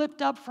we've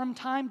slipped up from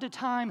time to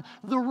time,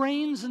 the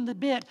reins and the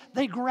bit,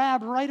 they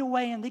grab right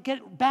away and they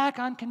get back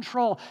on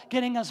control,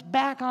 getting us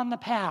back on the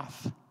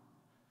path.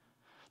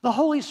 The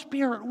Holy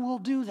Spirit will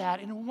do that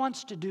and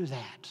wants to do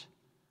that.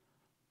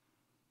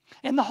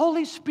 And the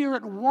Holy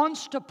Spirit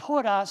wants to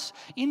put us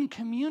in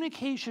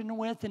communication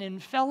with and in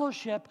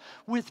fellowship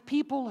with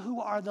people who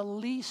are the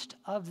least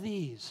of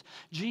these.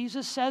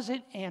 Jesus says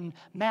it in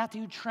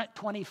Matthew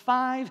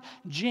 25.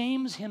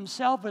 James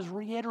himself is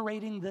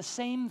reiterating the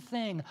same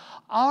thing.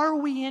 Are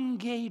we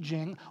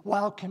engaging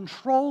while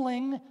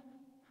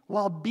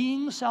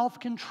being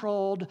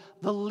self-controlled,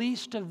 the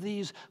least of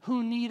these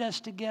who need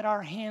us to get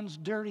our hands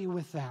dirty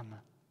with them?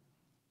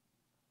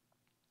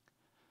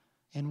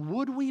 And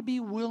would we be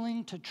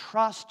willing to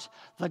trust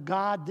the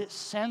God that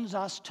sends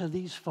us to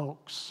these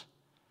folks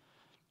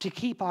to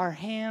keep our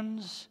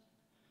hands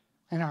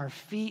and our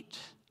feet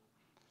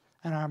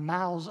and our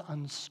mouths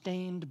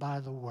unstained by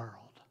the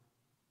world?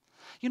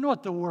 You know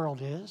what the world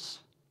is?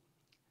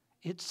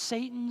 It's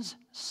Satan's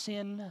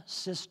sin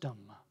system.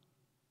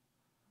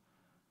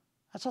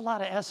 That's a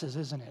lot of S's,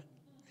 isn't it?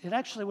 It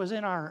actually was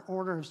in our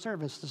order of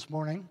service this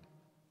morning.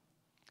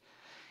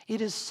 It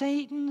is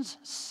Satan's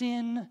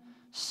sin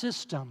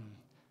system.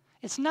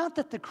 It's not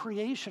that the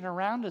creation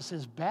around us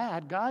is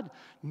bad. God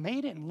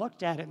made it and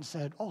looked at it and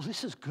said, oh,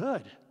 this is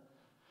good.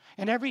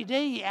 And every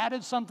day He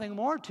added something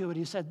more to it.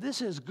 He said,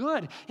 this is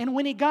good. And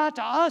when He got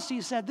to us,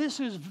 He said,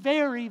 this is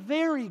very,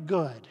 very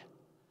good.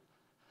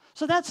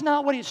 So that's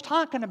not what He's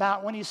talking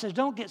about when He says,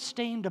 don't get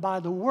stained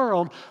by the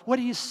world. What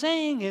He's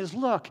saying is,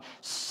 look,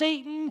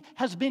 Satan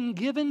has been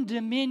given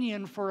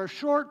dominion for a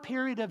short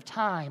period of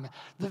time.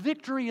 The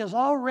victory is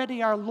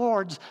already our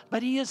Lord's,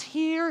 but he is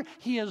here,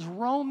 he is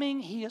roaming,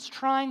 he is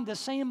trying the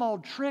same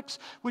old tricks,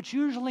 which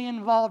usually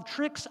involve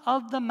tricks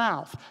of the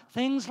mouth.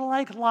 Things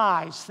like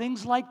lies,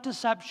 things like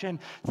deception,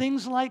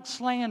 things like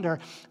slander,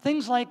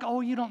 things like,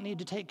 oh, you don't need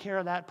to take care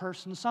of that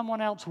person, someone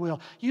else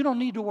will. You don't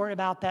need to worry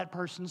about that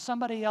person,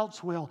 somebody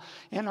else will.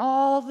 And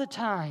all the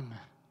time,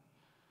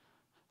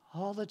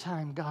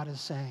 God is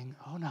saying,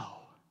 oh no,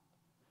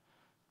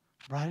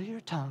 bridle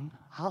your tongue,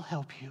 I'll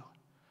help you.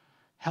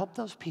 Help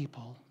those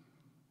people,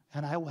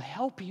 and I will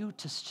help you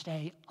to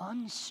stay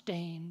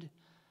unstained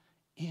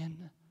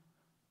in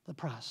the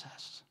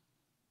process.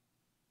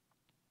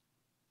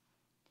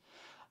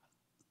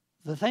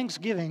 The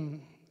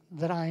Thanksgiving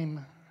that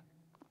I'm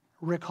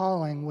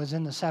recalling was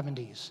in the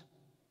 70s.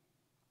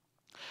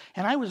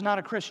 And I was not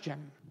a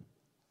Christian.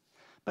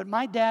 But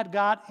my dad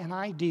got an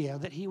idea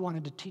that he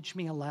wanted to teach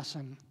me a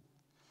lesson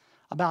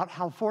about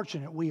how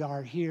fortunate we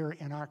are here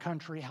in our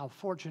country, how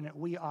fortunate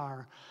we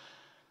are.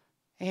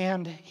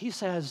 And he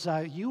says,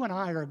 you and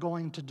I are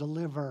going to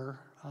deliver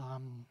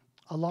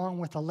along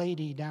with a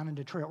lady down in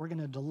Detroit. We're going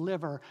to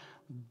deliver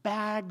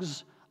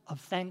bags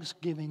of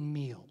Thanksgiving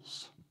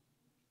meals.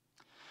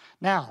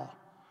 Now,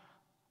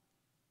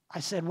 I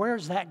said,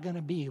 where's that going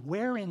to be?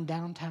 Where in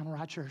downtown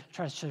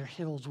Rochester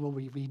Hills will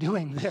we be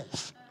doing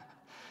this?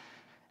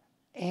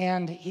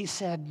 And he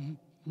said,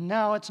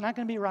 no, it's not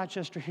going to be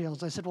Rochester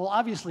Hills. I said, well,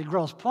 obviously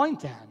Grosse Pointe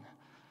then.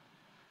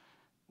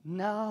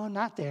 No,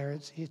 not there.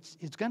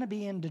 It's going to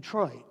be in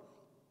Detroit.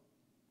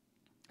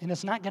 And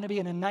it's not going to be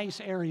in a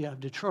nice area of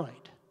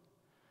Detroit.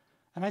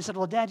 And I said,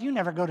 well, Dad, you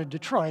never go to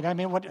Detroit. I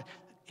mean,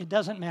 it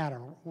doesn't matter.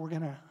 We're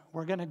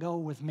going to go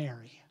with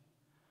Mary.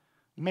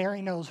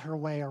 Mary knows her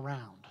way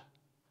around.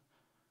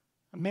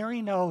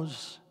 Mary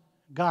knows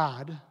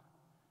God.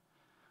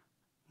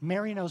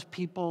 Mary knows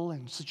people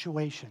and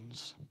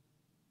situations.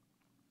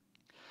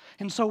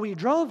 And so we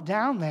drove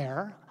down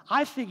there.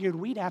 I figured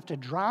we'd have to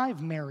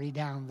drive Mary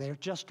down there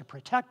just to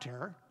protect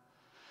her.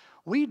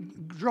 We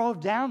drove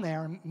down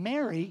there.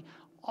 Mary,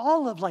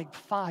 all of like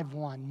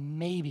 5'1",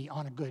 maybe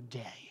on a good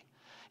day,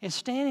 is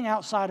standing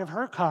outside of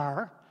her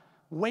car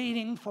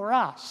waiting for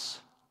us,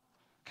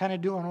 kind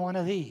of doing one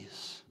of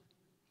these.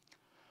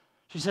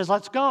 She says,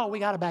 let's go. We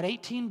got about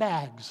 18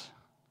 bags.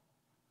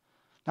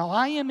 Now,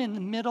 I am in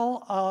the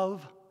middle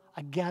of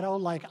a ghetto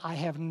like I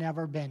have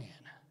never been in.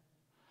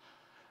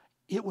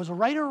 It was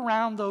right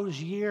around those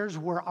years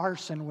where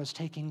arson was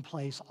taking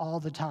place all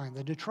the time.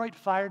 The Detroit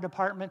Fire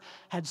Department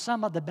had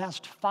some of the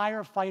best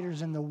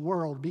firefighters in the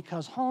world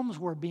because homes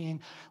were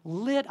being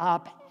lit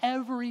up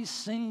every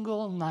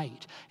single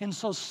night. And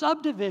so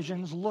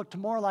subdivisions looked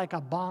more like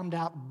a bombed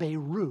out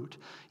Beirut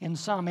in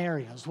some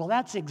areas. Well,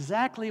 that's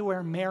exactly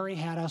where Mary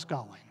had us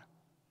going.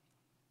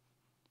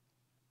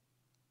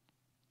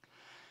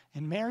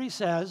 And Mary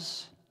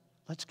says,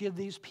 let's give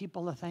these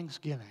people a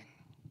Thanksgiving.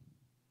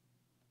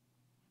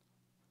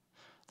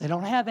 They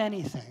don't have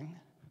anything,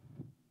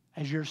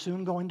 as you're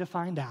soon going to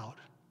find out.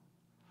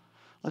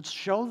 Let's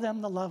show them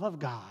the love of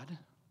God.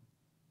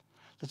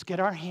 Let's get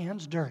our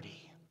hands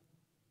dirty.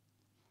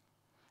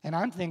 And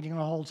I'm thinking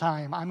the whole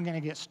time, I'm going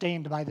to get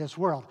stained by this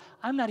world.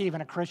 I'm not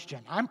even a Christian.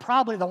 I'm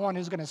probably the one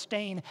who's going to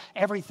stain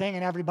everything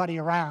and everybody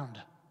around.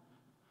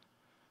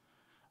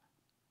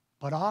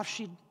 But off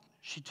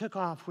she took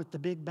off with the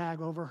big bag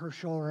over her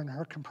shoulder and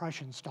her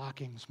compression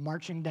stockings,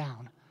 marching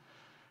down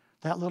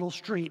that little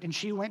street, and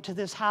she went to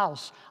this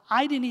house.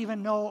 I didn't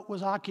even know it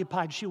was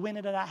occupied. She went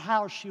into that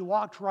house. She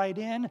walked right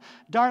in.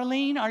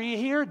 Darlene, are you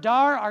here?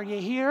 Dar, are you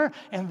here?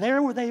 And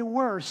there they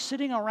were,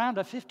 sitting around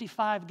a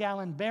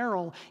 55-gallon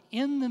barrel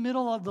in the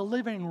middle of the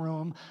living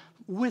room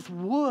with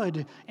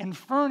wood and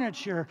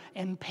furniture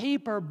and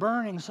paper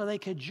burning so they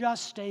could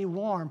just stay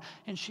warm.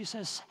 And she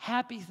says,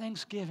 Happy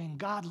Thanksgiving.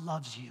 God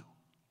loves you.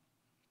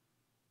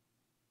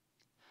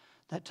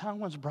 That tongue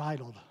was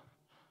bridled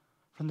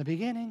from the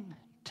beginning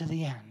to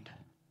the end.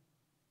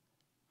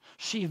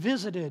 She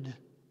visited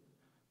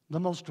the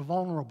most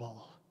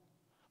vulnerable,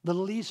 the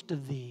least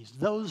of these,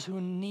 those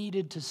who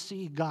needed to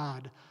see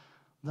God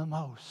the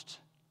most.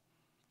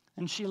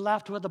 And she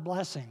left with a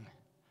blessing.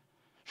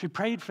 She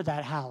prayed for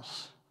that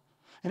house.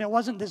 And it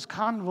wasn't this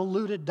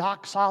convoluted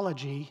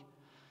doxology.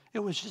 It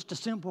was just a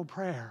simple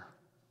prayer.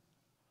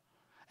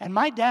 And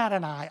my dad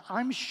and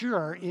I'm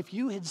sure if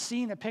you had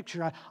seen a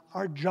picture,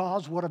 our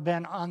jaws would have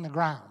been on the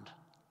ground.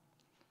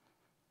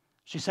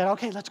 She said,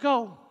 okay, let's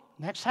go.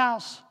 Next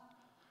house.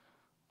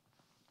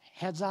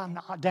 Heads on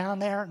down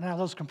there. Now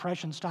those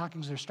compression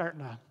stockings are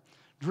starting to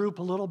droop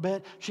a little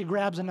bit. She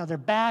grabs another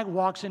bag,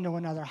 walks into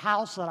another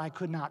house that I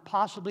could not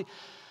possibly.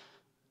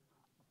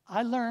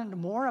 I learned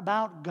more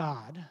about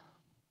God,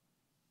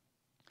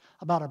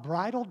 about a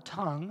bridled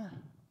tongue,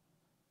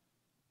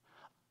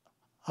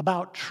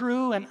 about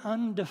true and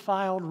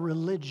undefiled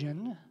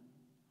religion,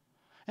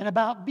 and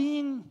about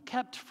being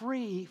kept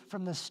free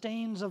from the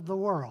stains of the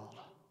world.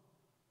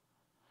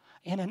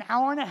 In an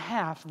hour and a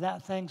half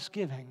that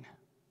Thanksgiving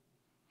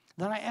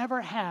than I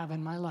ever have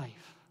in my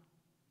life.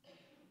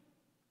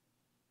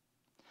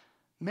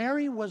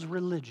 Mary was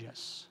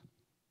religious.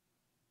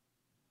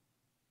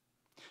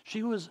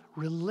 She was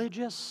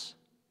religious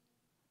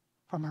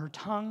from her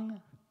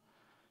tongue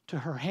to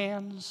her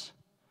hands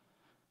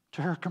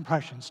to her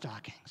compression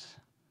stockings.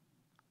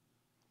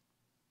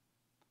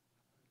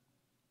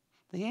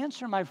 The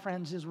answer, my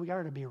friends, is we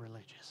are to be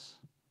religious.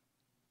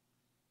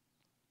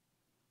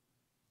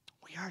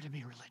 We are to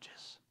be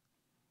religious.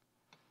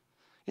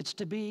 It's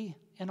to be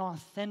an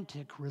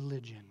authentic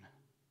religion.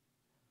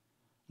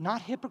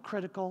 Not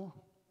hypocritical,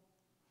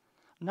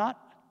 not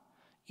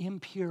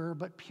impure,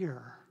 but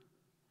pure.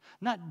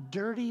 Not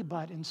dirty,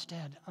 but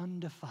instead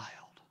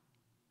undefiled.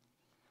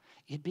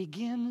 It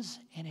begins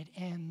and it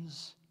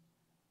ends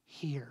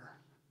here.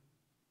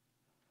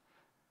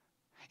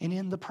 And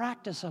in the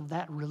practice of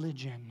that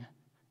religion,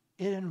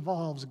 it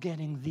involves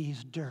getting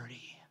these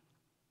dirty.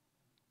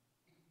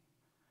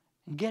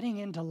 Getting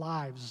into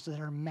lives that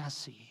are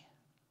messy.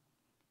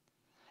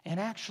 And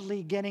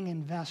actually getting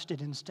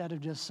invested instead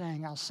of just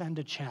saying, I'll send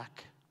a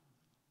check.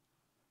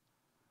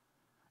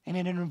 And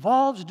it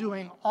involves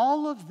doing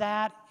all of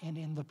that, and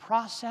in the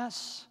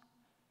process,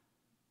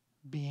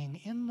 being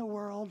in the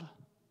world,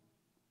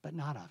 but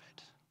not of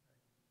it.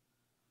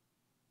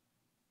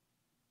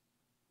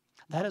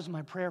 That is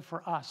my prayer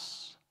for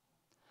us.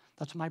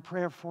 That's my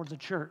prayer for the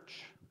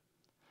church.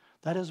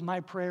 That is my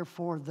prayer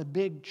for the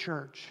big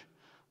church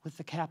with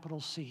the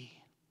capital C.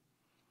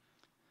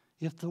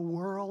 If the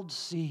world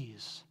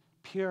sees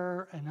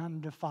pure and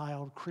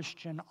undefiled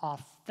Christian,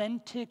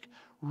 authentic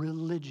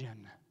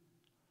religion,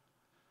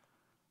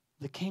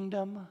 the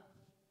kingdom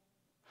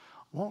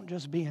won't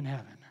just be in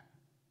heaven.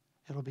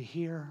 It'll be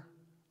here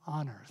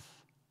on earth,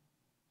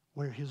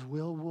 where His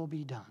will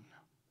be done.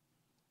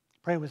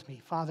 Pray with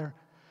me. Father,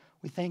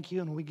 we thank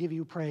you and we give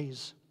you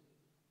praise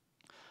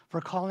for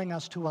calling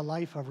us to a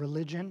life of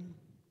religion,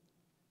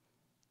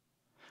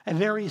 a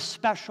very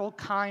special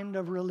kind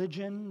of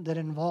religion that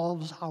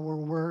involves our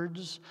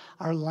words,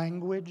 our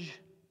language.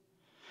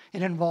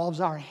 It involves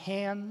our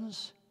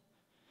hands.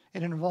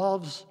 It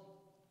involves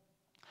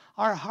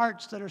our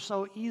hearts that are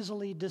so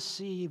easily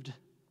deceived.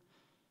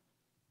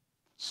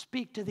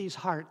 Speak to these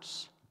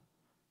hearts.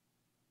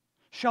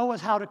 Show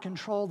us how to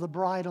control the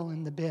bridle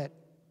and the bit.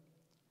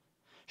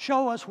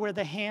 Show us where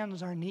the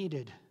hands are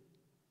needed.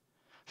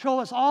 Show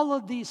us all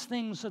of these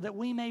things so that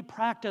we may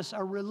practice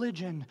a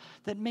religion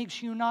that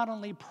makes you not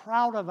only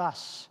proud of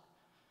us,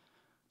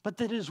 but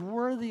that is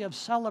worthy of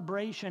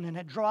celebration, and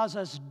it draws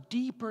us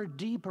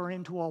deeper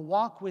into a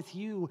walk with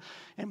you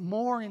and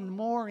more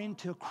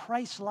into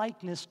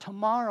Christ-likeness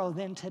tomorrow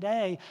than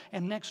today,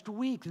 and next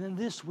week than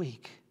this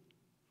week.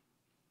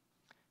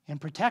 And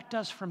protect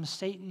us from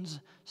Satan's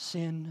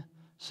sin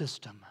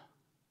system.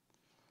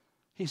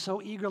 He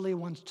so eagerly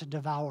wants to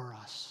devour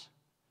us.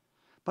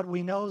 But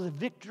we know the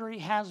victory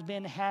has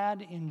been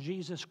had in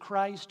Jesus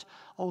Christ.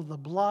 Oh, the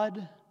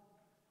blood,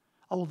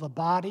 oh, the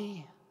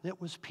body that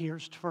was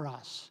pierced for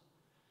us,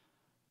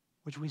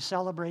 which we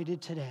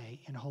celebrated today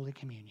in Holy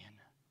Communion.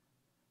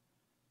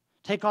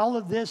 Take all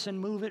of this and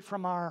move it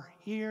from our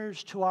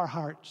ears to our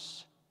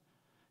hearts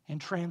and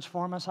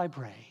transform us, I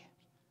pray.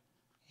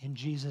 In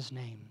Jesus'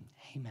 name,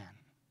 amen.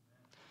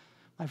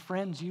 My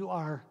friends, you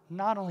are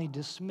not only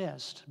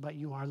dismissed, but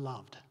you are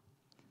loved.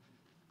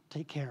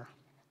 Take care.